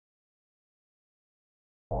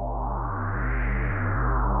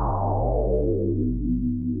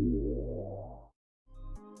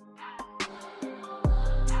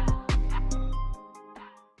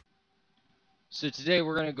So today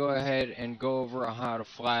we're going to go ahead and go over how to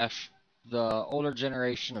flash the older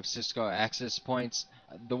generation of Cisco access points.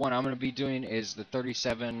 The one I'm going to be doing is the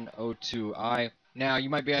 3702i. Now you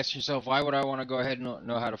might be asking yourself, why would I want to go ahead and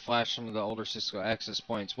know how to flash some of the older Cisco access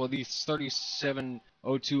points? Well, these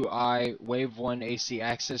 3702i Wave 1 AC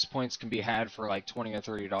access points can be had for like $20 or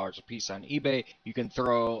 $30 a piece on eBay. You can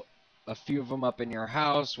throw a few of them up in your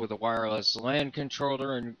house with a wireless LAN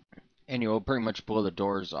controller, and you'll pretty much blow the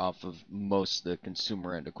doors off of most of the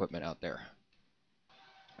consumer end equipment out there.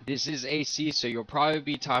 This is AC, so you'll probably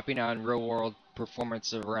be topping out in real world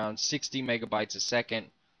performance of around 60 megabytes a second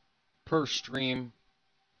per stream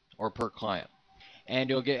or per client. And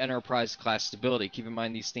you'll get enterprise class stability. Keep in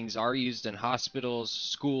mind these things are used in hospitals,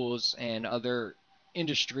 schools, and other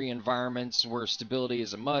industry environments where stability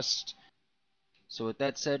is a must. So with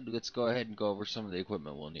that said, let's go ahead and go over some of the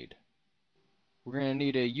equipment we'll need. We're going to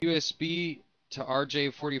need a USB to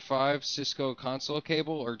RJ45 Cisco console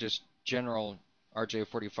cable, or just general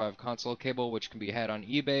RJ45 console cable, which can be had on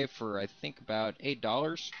eBay for I think about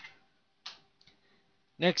 $8.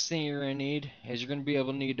 Next thing you're going to need is you're going to be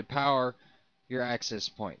able to need to power your access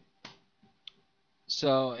point.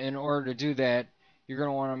 So in order to do that, you're going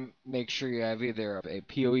to want to make sure you have either a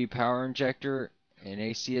PoE power injector, an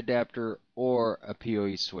AC adapter, or a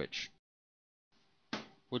PoE switch,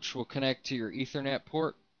 which will connect to your Ethernet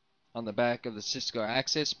port on the back of the Cisco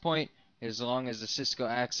access point, as long as the Cisco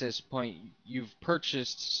access point you've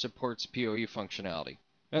purchased supports PoE functionality.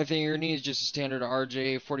 Another thing you're going to need is just a standard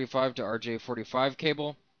RJ45 to RJ45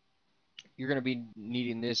 cable. You're going to be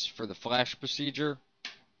needing this for the flash procedure,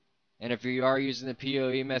 and if you are using the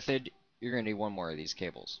PoE method, you're going to need one more of these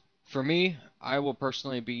cables. For me, I will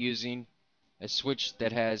personally be using a switch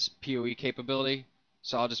that has PoE capability,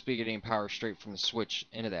 so I'll just be getting power straight from the switch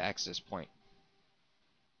into the access point.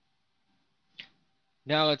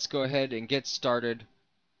 Now let's go ahead and get started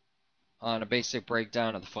on a basic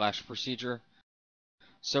breakdown of the flash procedure.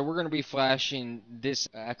 So we're going to be flashing this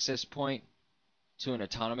access point to an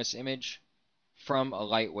autonomous image from a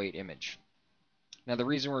lightweight image. Now the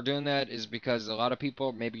reason we're doing that is because a lot of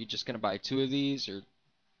people maybe just going to buy two of these,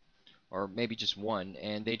 or maybe just one,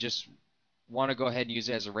 and they just want to go ahead and use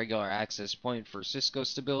it as a regular access point for Cisco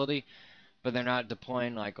stability, but they're not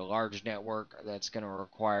deploying like a large network that's going to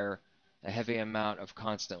require a heavy amount of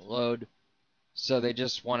constant load. So they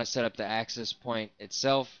just want to set up the access point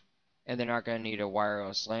itself, and they're not going to need a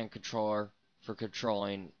wireless LAN controller for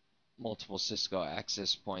controlling multiple Cisco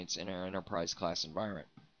access points in an enterprise class environment.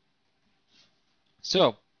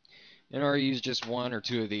 So in order to use just one or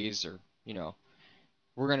two of these, or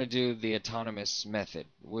we're going to do the autonomous method,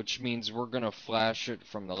 which means we're going to flash it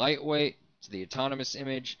from the lightweight to the autonomous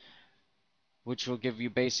image, which will give you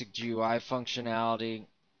basic GUI functionality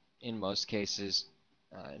in most cases.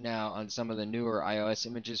 Now on some of the newer iOS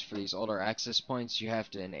images for these older access points, you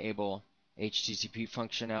have to enable HTTP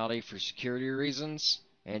functionality for security reasons,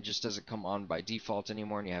 and it just doesn't come on by default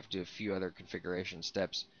anymore, and you have to do a few other configuration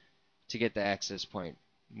steps to get the access point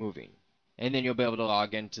moving. And then you'll be able to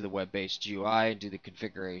log into the web-based GUI and do the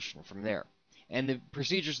configuration from there. And the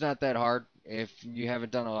procedure's not that hard. If you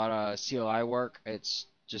haven't done a lot of CLI work, it's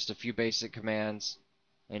just a few basic commands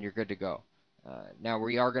and you're good to go. Now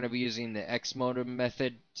we are going to be using the Xmodem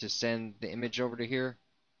method to send the image over to here,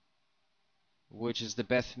 which is the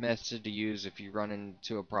best method to use if you run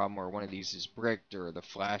into a problem where one of these is bricked or the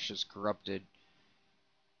flash is corrupted.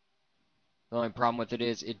 The only problem with it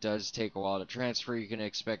is it does take a while to transfer. You can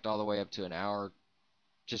expect all the way up to an hour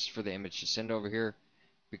just for the image to send over here,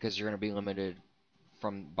 because you're going to be limited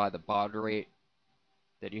by the baud rate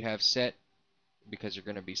that you have set, because you're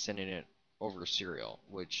going to be sending it over serial,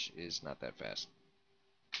 which is not that fast.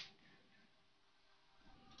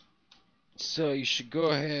 So you should go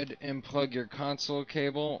ahead and plug your console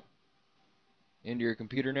cable into your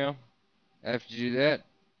computer now. After you do that,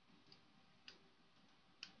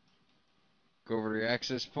 go over to your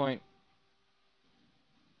access point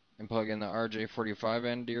and plug in the RJ45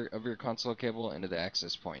 end of your console cable into the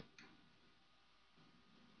access point.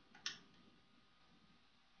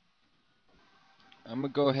 I'm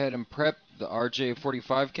going to go ahead and prep the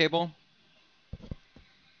RJ45 cable.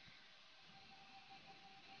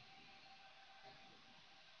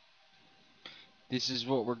 This is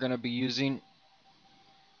what we're going to be using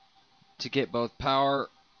to get both power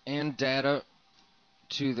and data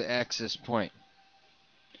to the access point.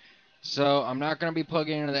 So I'm not going to be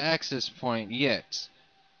plugging into the access point yet.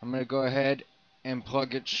 I'm going to go ahead and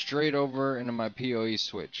plug it straight over into my PoE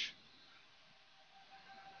switch.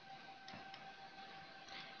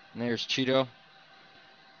 And there's Cheeto.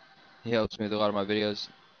 He helps me with a lot of my videos.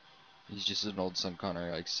 He's just an old Sun Connor. I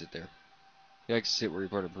like to sit there. You access it where you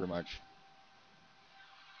put it, pretty much.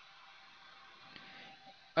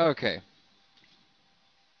 Okay.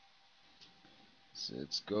 So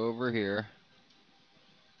let's go over here.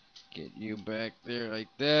 Get you back there like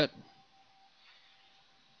that.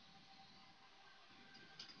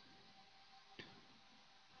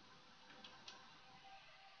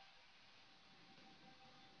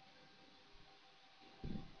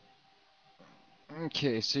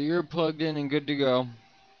 Okay, so you're plugged in and good to go.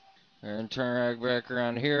 And turn back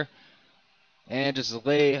around here. And just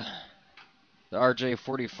lay the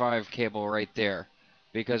RJ45 cable right there.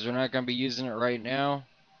 Because we're not going to be using it right now.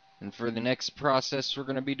 And for the next process we're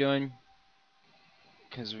going to be doing,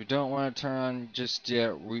 because we don't want to turn on just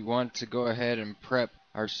yet, we want to go ahead and prep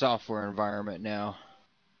our software environment now.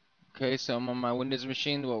 Okay, so I'm on my Windows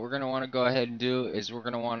machine. What we're going to want to go ahead and do is we're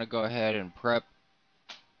going to want to go ahead and prep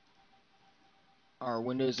our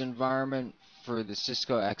Windows environment for the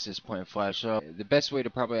Cisco access point flash. So the best way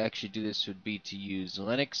to probably actually do this would be to use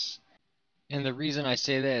Linux. And the reason I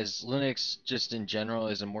say that is Linux just in general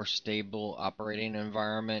is a more stable operating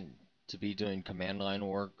environment to be doing command line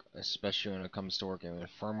work, especially when it comes to working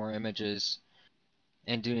with firmware images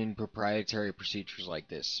and doing proprietary procedures like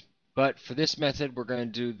this. But for this method, we're going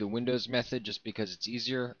to do the Windows method just because it's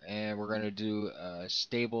easier, and we're going to do a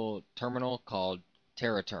stable terminal called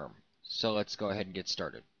Tera Term. So let's go ahead and get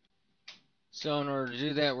started. So in order to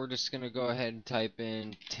do that, we're just going to go ahead and type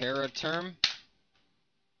in Tera Term.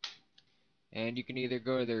 And you can either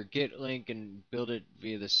go to their Git link and build it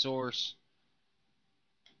via the source.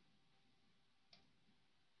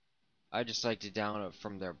 I just like to download it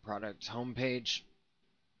from their product homepage.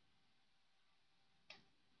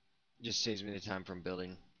 Just saves me the time from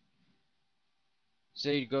building. So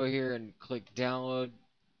you go here and click download,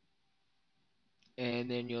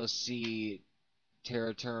 and then you'll see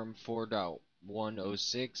Tera Term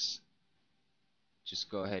 4.106. Just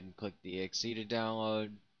go ahead and click the exe to download,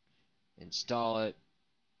 install it,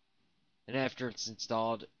 and after it's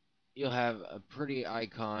installed, you'll have a pretty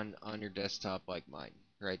icon on your desktop like mine,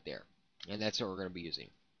 right there. And that's what we're going to be using.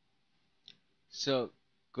 So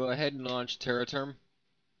go ahead and launch Tera Term.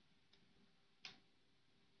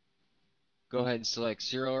 Go ahead and select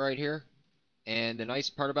serial right here. And the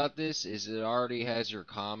nice part about this is it already has your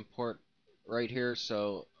COM port right here,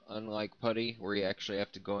 so unlike PuTTY where you actually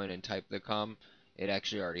have to go in and type the COM, it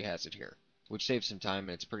actually already has it here, which saves some time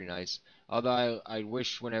and it's pretty nice. Although I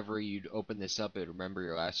wish whenever you'd open this up it'd remember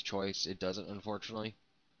your last choice. It doesn't, unfortunately.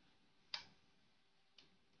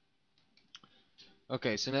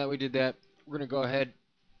 Okay, so now that we did that, we're going to go ahead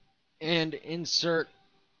and insert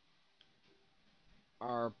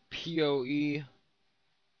our PoE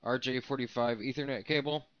RJ45 Ethernet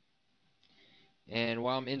cable. And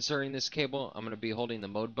while I'm inserting this cable, I'm going to be holding the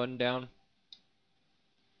mode button down.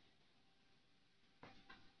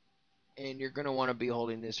 And you're going to want to be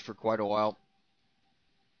holding this for quite a while.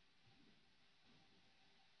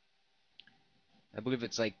 I believe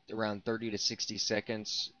it's like around 30 to 60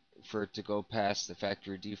 seconds for it to go past the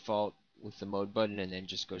factory default with the mode button and then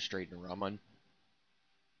just go straight into Rommon.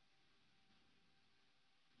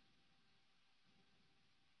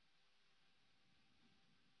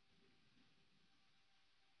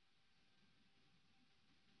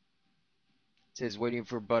 It says waiting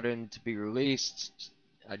for button to be released.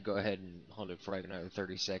 I'd go ahead and hold it for like another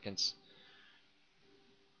 30 seconds.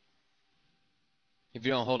 If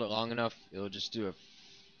you don't hold it long enough, it'll just do a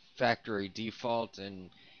factory default, and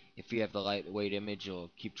if you have the lightweight image, you'll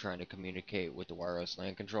keep trying to communicate with the wireless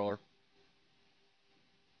LAN controller.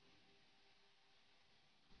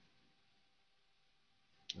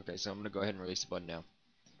 Okay, so I'm going to go ahead and release the button now.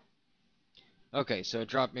 Okay, so it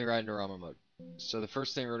dropped me right into Rommon mode. So the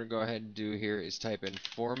first thing we're going to go ahead and do here is type in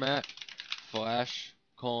format flash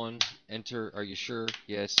enter. Are you sure?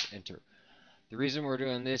 Yes, enter. The reason we're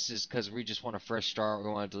doing this is because we just want a fresh start.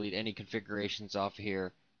 We want to delete any configurations off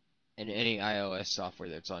here and any iOS software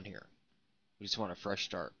that's on here. We just want a fresh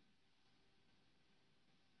start.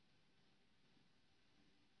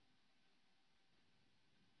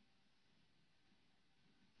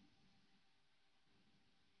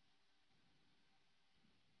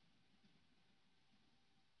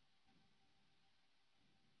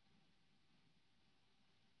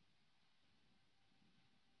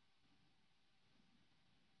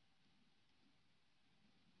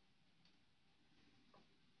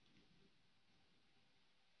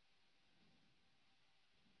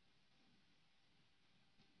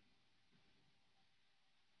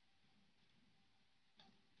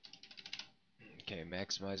 Okay,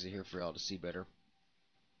 maximize it here for y'all to see better.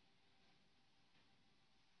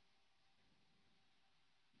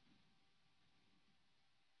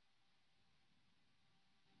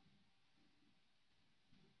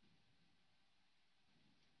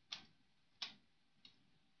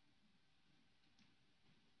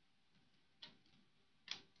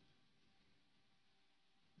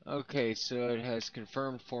 Okay, so it has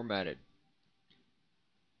confirmed formatted.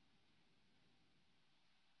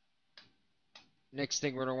 Next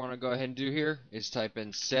thing we're going to want to go ahead and do here is type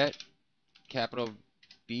in set capital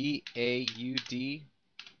BAUD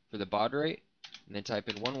for the baud rate, and then type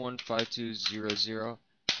in 115200,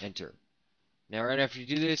 enter. Now right after you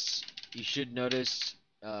do this, you should notice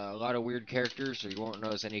a lot of weird characters, or you won't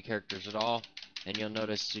notice any characters at all, and you'll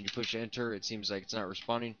notice when you push enter, it seems like it's not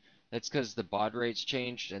responding. That's because the baud rate's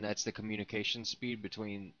changed, and that's the communication speed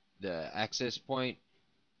between the access point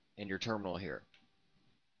and your terminal here.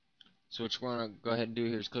 So what you want to go ahead and do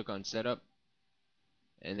here is click on setup,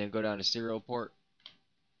 and then go down to serial port,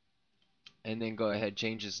 and then go ahead and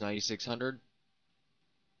change this 9600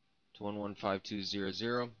 to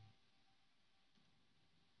 115200.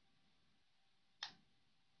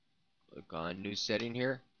 Click on new setting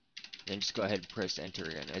here, then just go ahead and press enter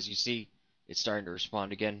again. As you see, it's starting to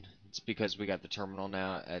respond again. It's because we got the terminal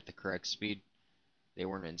now at the correct speed. They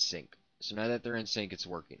weren't in sync. So now that they're in sync, it's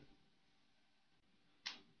working.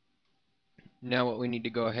 Now what we need to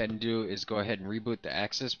go ahead and do is go ahead and reboot the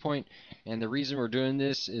access point. And the reason we're doing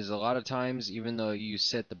this is a lot of times, even though you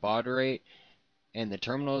set the baud rate and the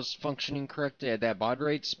terminal is functioning correctly at that baud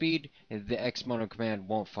rate speed, the Xmodem command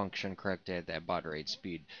won't function correctly at that baud rate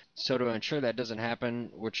speed. So to ensure that doesn't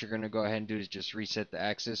happen, what you're going to go ahead and do is just reset the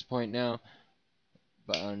access point now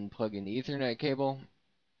by unplugging the Ethernet cable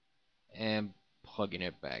and plugging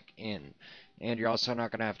it back in. And you're also not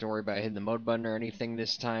going to have to worry about hitting the mode button or anything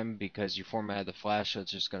this time because you formatted the flash, so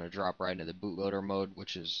it's just going to drop right into the bootloader mode,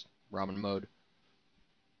 which is Rommon mode.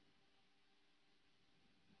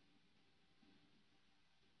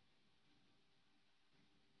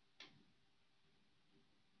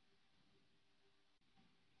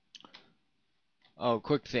 Oh,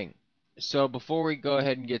 quick thing. So before we go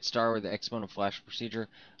ahead and get started with the Xmodem flash procedure,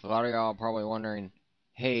 a lot of y'all are probably wondering,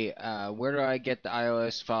 hey, where do I get the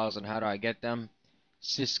iOS files and how do I get them?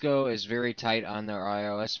 Cisco is very tight on their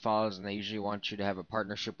iOS files, and they usually want you to have a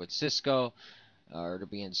partnership with Cisco or to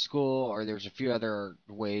be in school, or there's a few other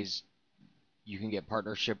ways you can get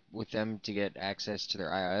partnership with them to get access to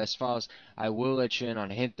their iOS files. I will let you in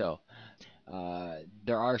on a hint though.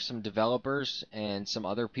 There are some developers and some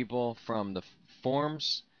other people from the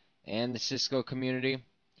forums and the Cisco community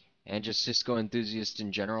and just Cisco enthusiasts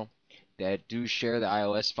in general that do share the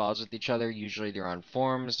iOS files with each other. Usually they're on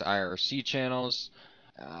forums, IRC channels,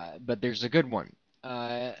 but there's a good one.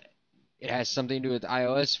 It has something to do with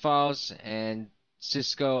iOS files and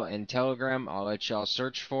Cisco and Telegram. I'll let y'all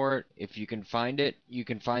search for it. If you can find it, you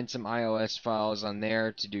can find some iOS files on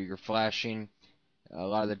there to do your flashing. A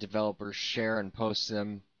lot of the developers share and post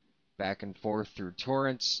them back and forth through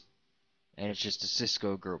torrents, and it's just a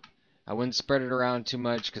Cisco group. I wouldn't spread it around too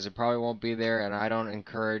much because it probably won't be there, and I don't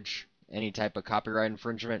encourage any type of copyright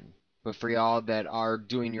infringement. But for y'all that are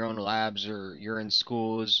doing your own labs, or you're in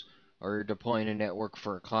schools, or you're deploying a network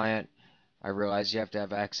for a client, I realize you have to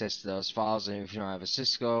have access to those files, and if you don't have a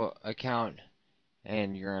Cisco account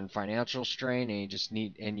and you're on financial strain and you just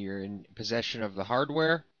need and you're in possession of the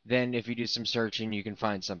hardware, then if you do some searching you can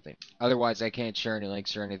find something. Otherwise I can't share any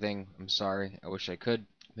links or anything. I'm sorry. I wish I could.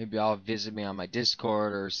 Maybe y'all visit me on my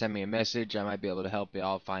Discord or send me a message. I might be able to help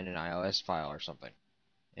y'all find an iOS file or something.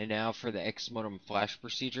 And now for the Xmodem flash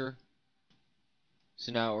procedure.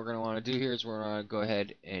 So now what we're going to want to do here is we're going to go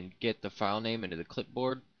ahead and get the file name into the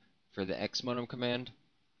clipboard for the Xmodem command.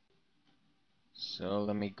 So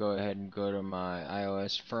let me go ahead and go to my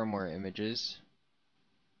iOS firmware images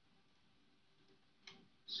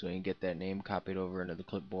so we can get that name copied over into the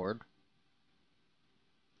clipboard.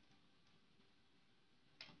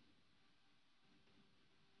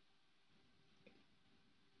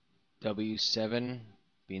 W7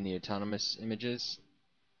 being the autonomous images.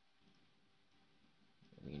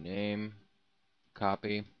 Rename,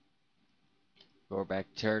 copy, go back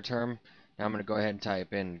to Tera Term. Now I'm going to go ahead and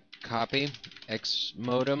type in copy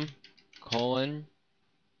Xmodem colon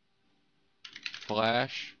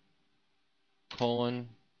flash colon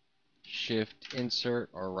shift insert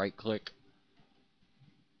or right click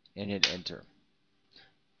and hit enter.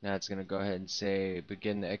 Now it's going to go ahead and say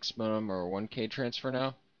begin the Xmodem or 1K transfer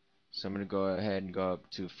now. So I'm going to go ahead and go up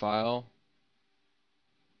to file,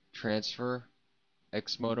 transfer,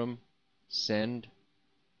 Xmodem, send.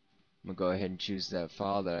 I'm going to go ahead and choose that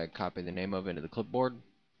file that I copied the name of into the clipboard.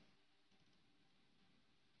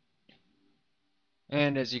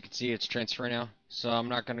 And as you can see, it's transferring now. So I'm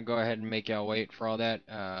not going to go ahead and make y'all wait for all that.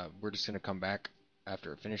 We're just going to come back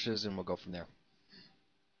after it finishes and we'll go from there.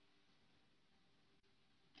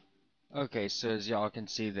 Okay, so as y'all can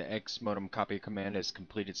see, the Xmodem copy command is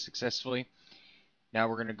completed successfully. Now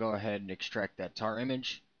we're going to go ahead and extract that tar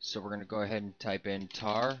image. So we're going to go ahead and type in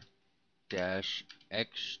tar dash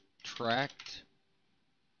extract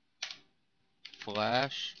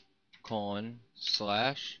flash colon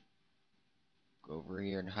slash. Go over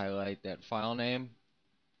here and highlight that file name.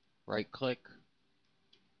 Right click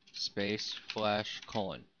space flash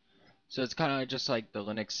colon. So it's kind of just like the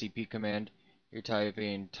Linux CP command. You're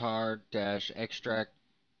typing tar dash extract,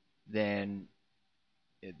 then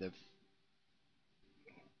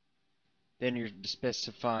you're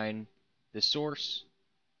specifying the source,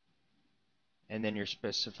 and then you're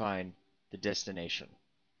specifying the destination.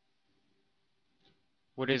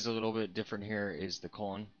 What is a little bit different here is the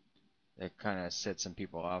colon. That kind of sets some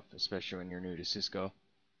people off, especially when you're new to Cisco.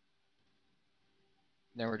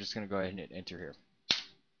 Now we're just going to go ahead and hit enter here.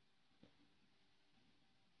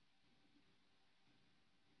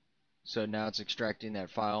 So now it's extracting that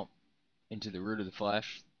file into the root of the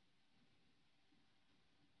flash.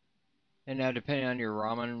 And now depending on your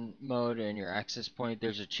Rommon mode and your access point,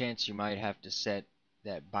 there's a chance you might have to set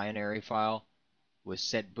that binary file with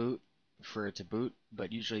set boot for it to boot,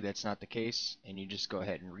 but usually that's not the case, and you just go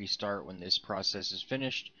ahead and restart when this process is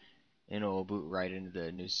finished, and it will boot right into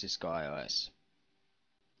the new Cisco IOS.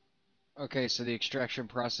 Okay, so the extraction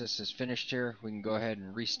process is finished here. We can go ahead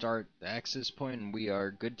and restart the access point, and we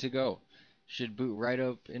are good to go. Should boot right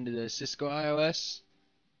up into the Cisco IOS.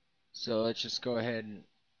 So let's just go ahead and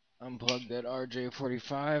unplug that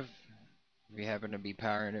RJ45 if you happen to be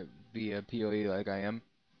powering it via PoE like I am.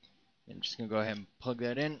 I'm just going to go ahead and plug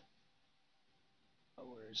that in.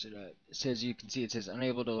 Where is it at? It says, you can see it says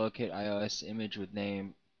unable to locate iOS image with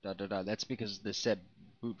name ... That's because the set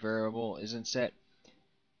boot variable isn't set.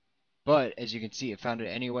 But as you can see, it found it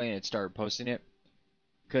anyway and it started posting it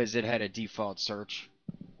because it had a default search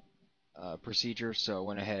procedure. So it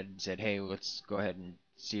went ahead and said, hey, let's go ahead and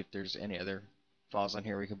see if there's any other files on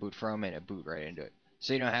here we can boot from, and it boot right into it.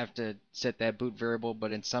 So you don't have to set that boot variable,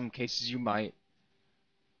 but in some cases you might.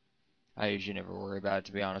 I usually never worry about it,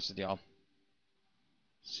 to be honest with y'all.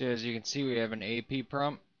 So as you can see, we have an AP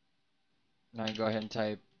prompt. Now go ahead and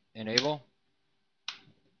type enable,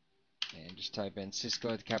 and just type in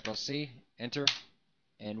Cisco with capital C, enter,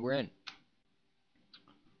 and we're in.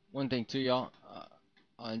 One thing too, y'all,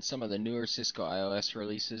 on some of the newer Cisco iOS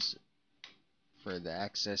releases, for the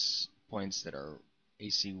access points that are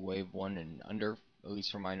AC Wave 1 and under, at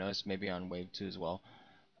least from my notice, maybe on Wave 2 as well,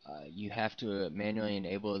 you have to manually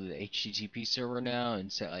enable the HTTP server now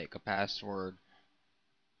and set like a password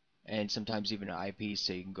and sometimes even an IP,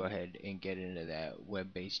 so you can go ahead and get into that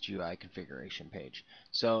web-based UI configuration page.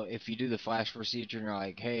 So if you do the flash procedure and you're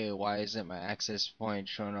like, hey, why isn't my access point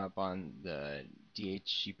showing up on the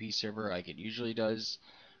DHCP server like it usually does,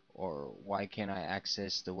 or why can't I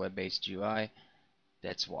access the web-based UI,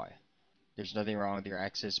 that's why. There's nothing wrong with your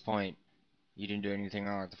access point. You didn't do anything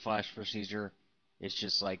wrong with the flash procedure. It's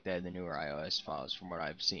just like that in the newer iOS files from what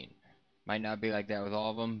I've seen. Might not be like that with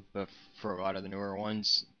all of them, but for a lot of the newer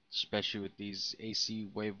ones, especially with these AC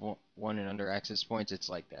Wave 1 and under access points, it's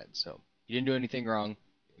like that. So you didn't do anything wrong.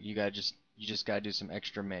 You just gotta do some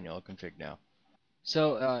extra manual config now.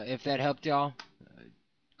 So if that helped y'all,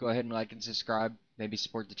 go ahead and like and subscribe. Maybe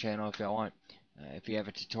support the channel if y'all want. If you have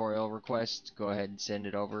a tutorial request, go ahead and send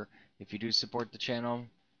it over. If you do support the channel,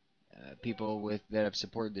 people that have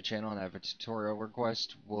supported the channel and have a tutorial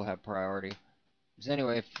request will have priority. So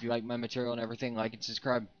anyway, if you like my material and everything, like and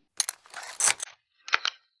subscribe.